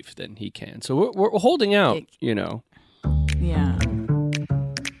with Steve, then he can. So we're holding out, you know. Yeah.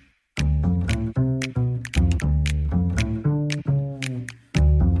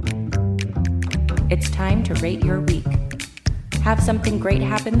 It's time to rate your week. Have something great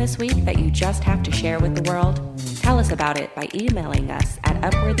happen this week that you just have to share with the world? Tell us about it by emailing us at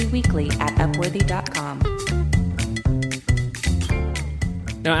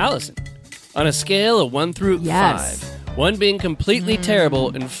upworthyweekly@upworthy.com. Now, Allison, on a scale of 1 through 5, 1 being completely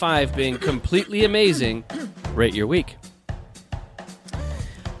terrible and 5 being completely amazing, rate your week.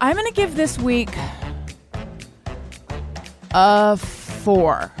 I'm going to give this week a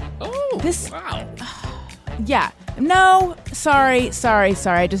 4. Oh, wow. Yeah. No, sorry. I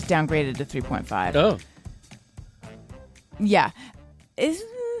just downgraded to 3.5. Oh. Yeah.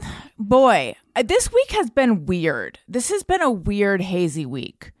 Boy, this week has been weird. This has been a weird, hazy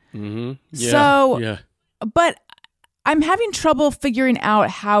week. Mm-hmm. Yeah. So, but I'm having trouble figuring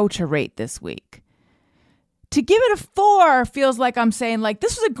out how to rate this week. To give it a 4 feels like I'm saying, like,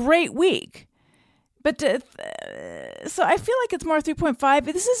 this was a great week. But so I feel like it's more 3.5.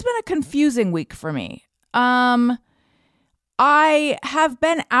 This has been a confusing week for me. I have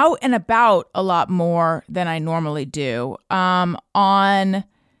been out and about a lot more than I normally do. On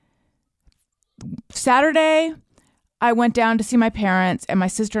Saturday, I went down to see my parents, and my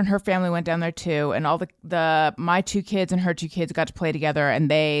sister and her family went down there too. And all my 2 kids and her 2 kids got to play together, and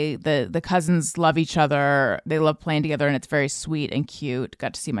the cousins love each other. They love playing together, and it's very sweet and cute.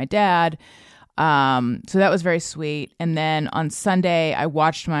 Got to see my dad. So that was very sweet. And then on Sunday, I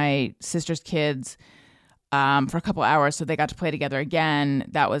watched my sister's kids for a couple hours, so they got to play together again.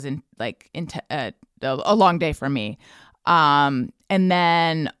 That was a long day for me. And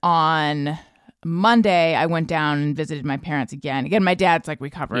then on Monday, I went down and visited my parents again. Again, my dad's like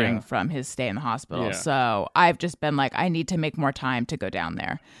recovering from his stay in the hospital. Yeah. So I've just been like, I need to make more time to go down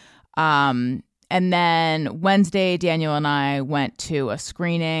there. And then Wednesday, Daniel and I went to a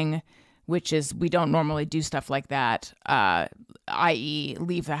screening, which is, we don't normally do stuff like that, i.e.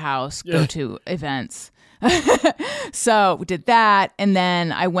 leave the house, go to events. So we did that. And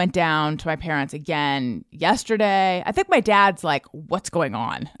then I went down to my parents again yesterday. I think my dad's like, what's going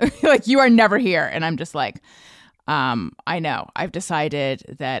on? Like, you are never here. And I'm just like, I know. I've decided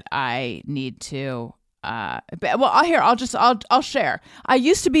that I need to, I'll share. I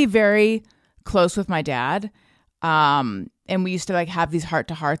used to be very close with my dad. And we used to like have these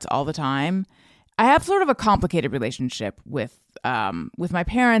heart-to-hearts all the time. I have sort of a complicated relationship with my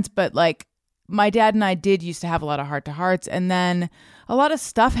parents, but like my dad and I did used to have a lot of heart-to-hearts, and then a lot of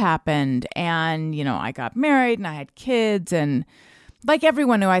stuff happened, and, you know, I got married and I had kids, and like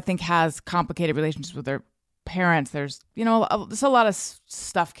everyone who I think has complicated relationships with their parents, there's, you know, a lot of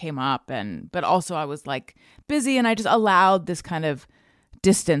stuff came up, but also I was like busy, and I just allowed this kind of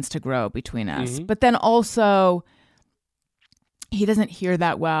distance to grow between us. Mm-hmm. But then also he doesn't hear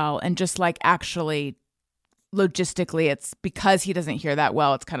that well, and just like actually logistically, it's because he doesn't hear that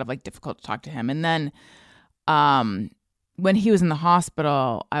well, it's kind of like difficult to talk to him. And then when he was in the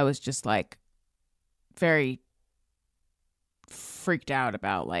hospital, I was just like very freaked out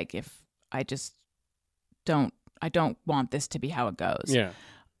about like, if I don't want this to be how it goes. Yeah.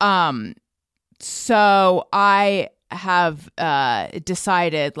 So I have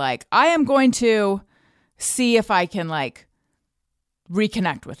decided like I am going to see if I can like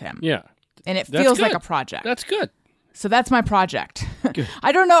reconnect with him. Yeah. And it That's feels good. like a project. That's good. So that's my project. Good.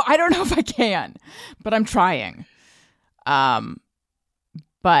 I don't know if I can, but I'm trying. But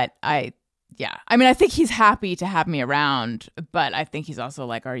I mean, I think he's happy to have me around, but I think he's also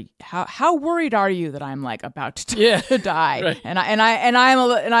like, how worried are you that I'm like about to die? Right. And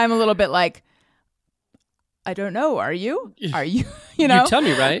I'm a little bit like, I don't know. Are you? You know? You tell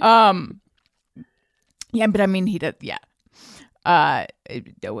me, right? Yeah, but I mean, he did. Yeah.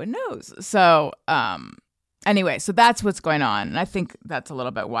 No one knows. So, anyway, so that's what's going on, and I think that's a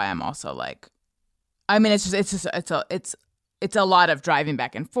little bit why I'm also like, I mean, it's a lot of driving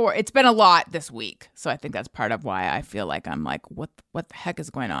back and forth. It's been a lot this week, so I think that's part of why I feel like I'm like, what the heck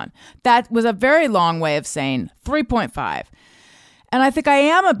is going on? That was a very long way of saying 3.5, and I think I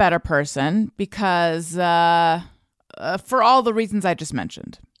am a better person because for all the reasons I just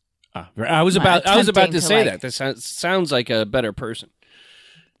mentioned. I was about to say like, that. That sounds like a better person.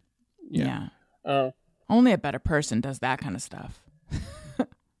 Yeah. Only a better person does that kind of stuff.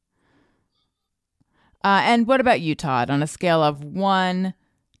 And what about you, Todd? On a scale of 1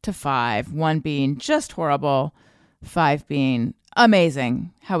 to 5, 1 being just horrible, 5 being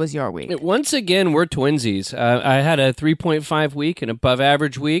amazing, how was your week? Once again, we're twinsies. I had a 3.5 week, an above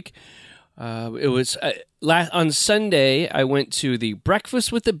average week. It was on Sunday. I went to the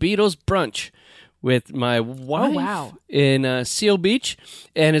Breakfast with the Beatles brunch with my wife in Seal Beach,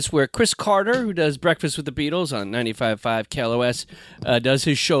 and it's where Chris Carter, who does Breakfast with the Beatles on 95.5 KLOS, does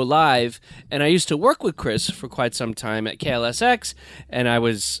his show live. And I used to work with Chris for quite some time at KLSX, and I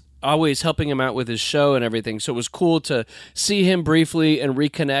was always helping him out with his show and everything. So it was cool to see him briefly and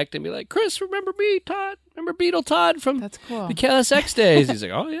reconnect and be like, Chris, remember me, Todd? Remember Beatle Todd from That's cool. the KLSX days? He's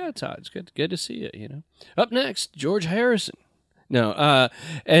like, oh, yeah, Todd, it's good to see you, you know. Up next, George Harrison. No,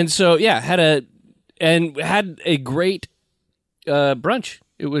 and so, yeah, had a great brunch.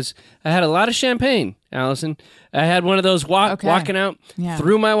 I had a lot of champagne, Allison. I had one of those walking out,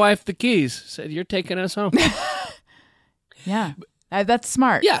 threw my wife the keys, said, you're taking us home. Yeah. That's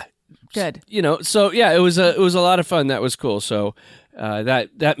smart. Yeah. Good. You know, so yeah, it was a lot of fun. That was cool. So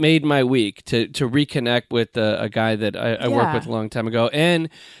that made my week to reconnect with a guy that I worked with a long time ago, and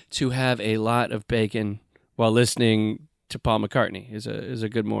to have a lot of bacon while listening to Paul McCartney is a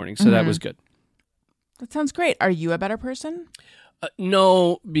good morning. So that was good. That sounds great. Are you a better person?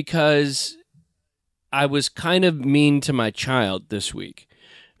 No, because I was kind of mean to my child this week.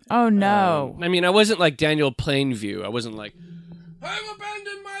 Oh, no. I mean, I wasn't like Daniel Plainview. I wasn't like, I've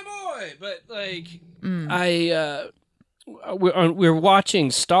abandoned my boy. But like, we're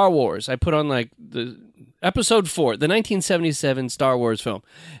watching Star Wars. I put on like the episode 4, the 1977 Star Wars film.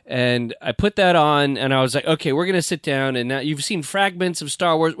 And I put that on and I was like, okay, we're going to sit down, and now you've seen fragments of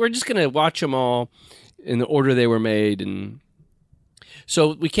Star Wars. We're just going to watch them all in the order they were made. And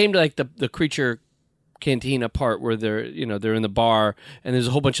so we came to like the creature cantina part where they're in the bar, and there's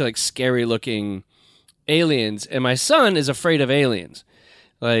a whole bunch of like scary looking aliens, and my son is afraid of aliens,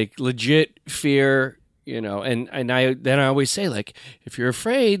 like legit fear, you know, and I always say, like, if you're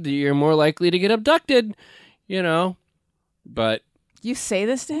afraid, you're more likely to get abducted, you know. But you say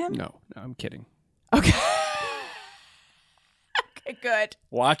this to him? No, I'm kidding. Okay. Okay, good.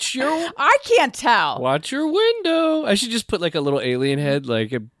 I can't tell. Watch your window. I should just put like a little alien head,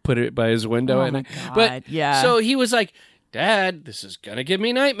 like put it by his window. Oh my God. But yeah. So he was like, Dad, this is gonna give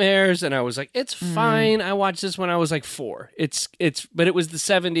me nightmares, and I was like, it's fine. I watched this when I was like 4. But it was the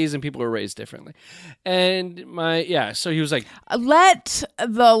 70s, and people were raised differently. And so he was like, let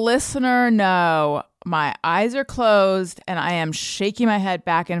the listener know my eyes are closed, and I am shaking my head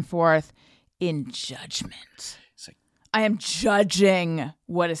back and forth in judgment. I am judging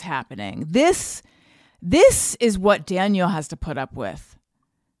what is happening. This is what Daniel has to put up with,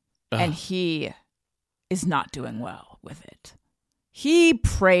 and he is not doing well with it. He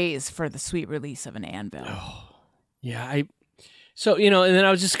prays for the sweet release of an anvil. Yeah, So, and then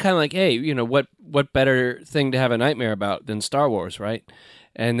I was just kind of like, hey, what better thing to have a nightmare about than Star Wars, right?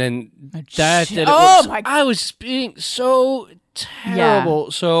 And then I was being so terrible.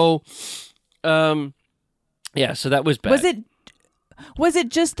 Yeah. So, so that was bad. Was it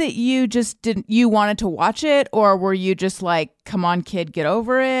just that you wanted to watch it, or were you just like, come on, kid, get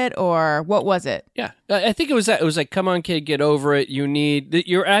over it, or what was it? Yeah, I think it was that. It was like, come on, kid, get over it.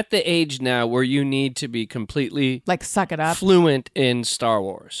 You're at the age now where you need to be completely like suck it up, fluent in Star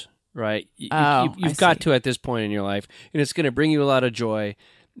Wars, right? You've got to at this point in your life, and it's going to bring you a lot of joy.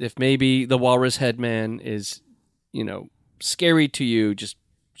 If maybe the Walrus Headman is, scary to you, just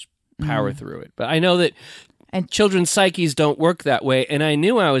power through it. But I know that. And children's psyches don't work that way, and I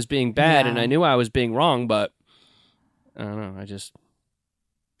knew I was being bad, and I knew I was being wrong, but I don't know. I just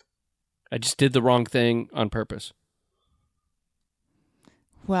did the wrong thing on purpose.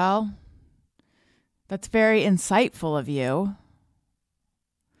 Well, that's very insightful of you.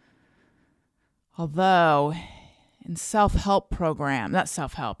 Although, in self-help program, not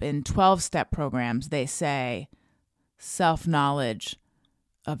self-help, in 12-step programs, they say self-knowledge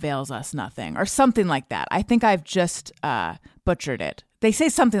avails us nothing, or something like that. I think I've just butchered it. They say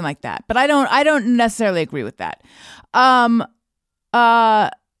something like that, but I don't necessarily agree with that. Well,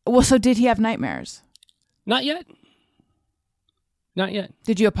 so did he have nightmares? Not yet.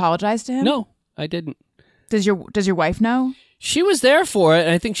 Did you apologize to him? No, I didn't. Does your wife know? She was there for it,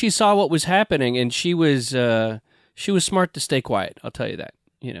 and I think she saw what was happening, and she was smart to stay quiet. I'll tell you that.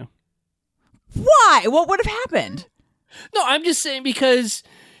 Why? What would have happened? No, I'm just saying because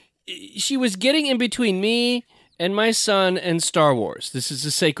she was getting in between me and my son and Star Wars. This is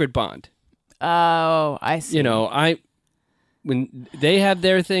a sacred bond. Oh, I see. When they have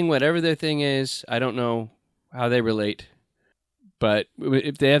their thing, whatever their thing is, I don't know how they relate. But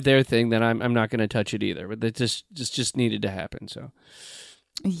if they have their thing, then I'm not going to touch it either. But it just needed to happen. So,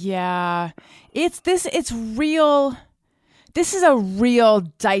 yeah, it's real. This is a real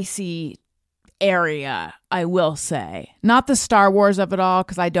dicey area, I will say. Not the Star Wars of it all,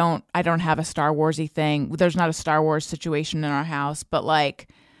 because I don't have a Star Warsy thing. There's not a Star Wars situation in our house, but like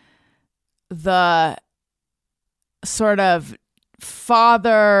the sort of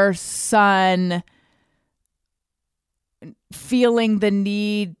father-son feeling the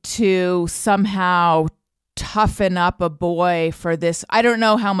need to somehow toughen up a boy for this. I don't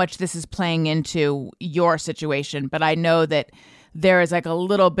know how much this is playing into your situation, but I know that there is like a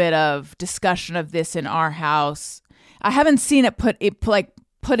little bit of discussion of this in our house. I haven't seen it put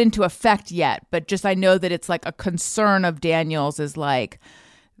into effect yet, but just I know that it's like a concern of Daniel's is like,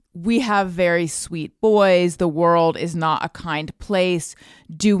 we have very sweet boys. The world is not a kind place.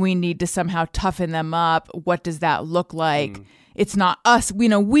 Do we need to somehow toughen them up? What does that look like? It's not us.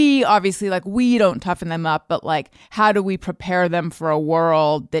 We obviously we don't toughen them up, but like, how do we prepare them for a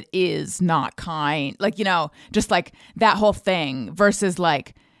world that is not kind? Just like that whole thing versus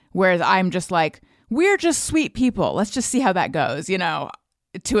like, whereas I'm just like, we're just sweet people. Let's just see how that goes,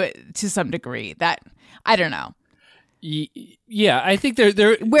 to some degree. That, I don't know. Yeah, I think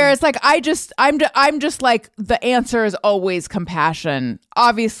they're whereas like I'm just like, the answer is always compassion.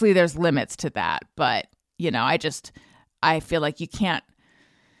 Obviously there's limits to that, but I feel like you can't.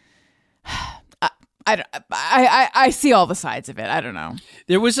 I see all the sides of it. I don't know.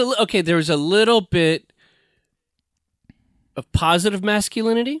 There was a little bit of positive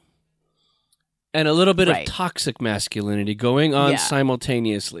masculinity and a little bit of toxic masculinity going on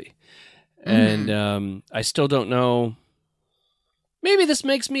simultaneously. And I still don't know. Maybe this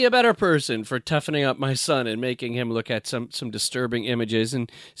makes me a better person for toughening up my son and making him look at some disturbing images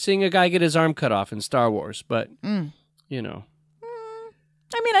and seeing a guy get his arm cut off in Star Wars. But, I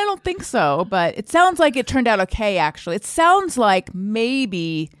I don't think so, but it sounds like it turned out okay, actually. It sounds like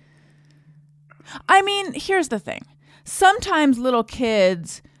maybe... here's the thing. Sometimes little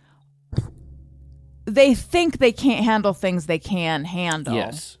kids, they think they can't handle things they can handle.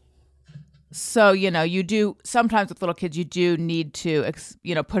 Yes. So, you do, sometimes with little kids, you do need to,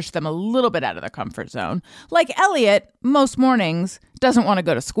 push them a little bit out of their comfort zone. Like Elliot, most mornings, doesn't want to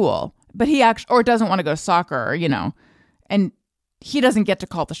go to school, but or doesn't want to go to soccer, and he doesn't get to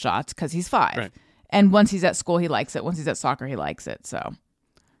call the shots because he's 5. Right. And once he's at school, he likes it. Once he's at soccer, he likes it. So,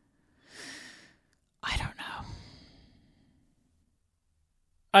 I don't know.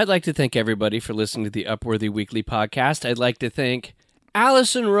 I'd like to thank everybody for listening to the Upworthy Weekly podcast. I'd like to thank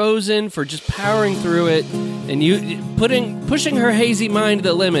Allison Rosen for just powering through it and pushing her hazy mind to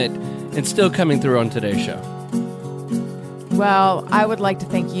the limit and still coming through on today's show. Well, I would like to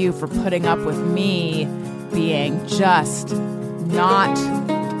thank you for putting up with me being just not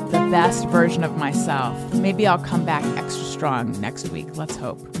the best version of myself. Maybe I'll come back extra strong next week. Let's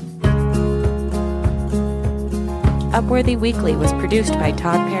hope. Upworthy Weekly was produced by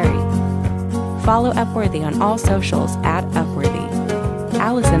Todd Perry. Follow Upworthy on all socials at Upworthy.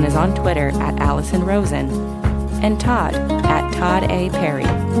 Allison is on Twitter at Allison Rosen. And Todd at Todd A. Perry.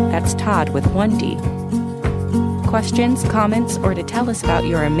 That's Todd with 1 D. Questions, comments, or to tell us about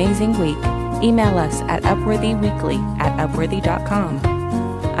your amazing week, email us at upworthyweekly@upworthy.com.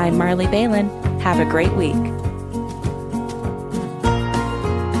 I'm Marley Balin. Have a great week.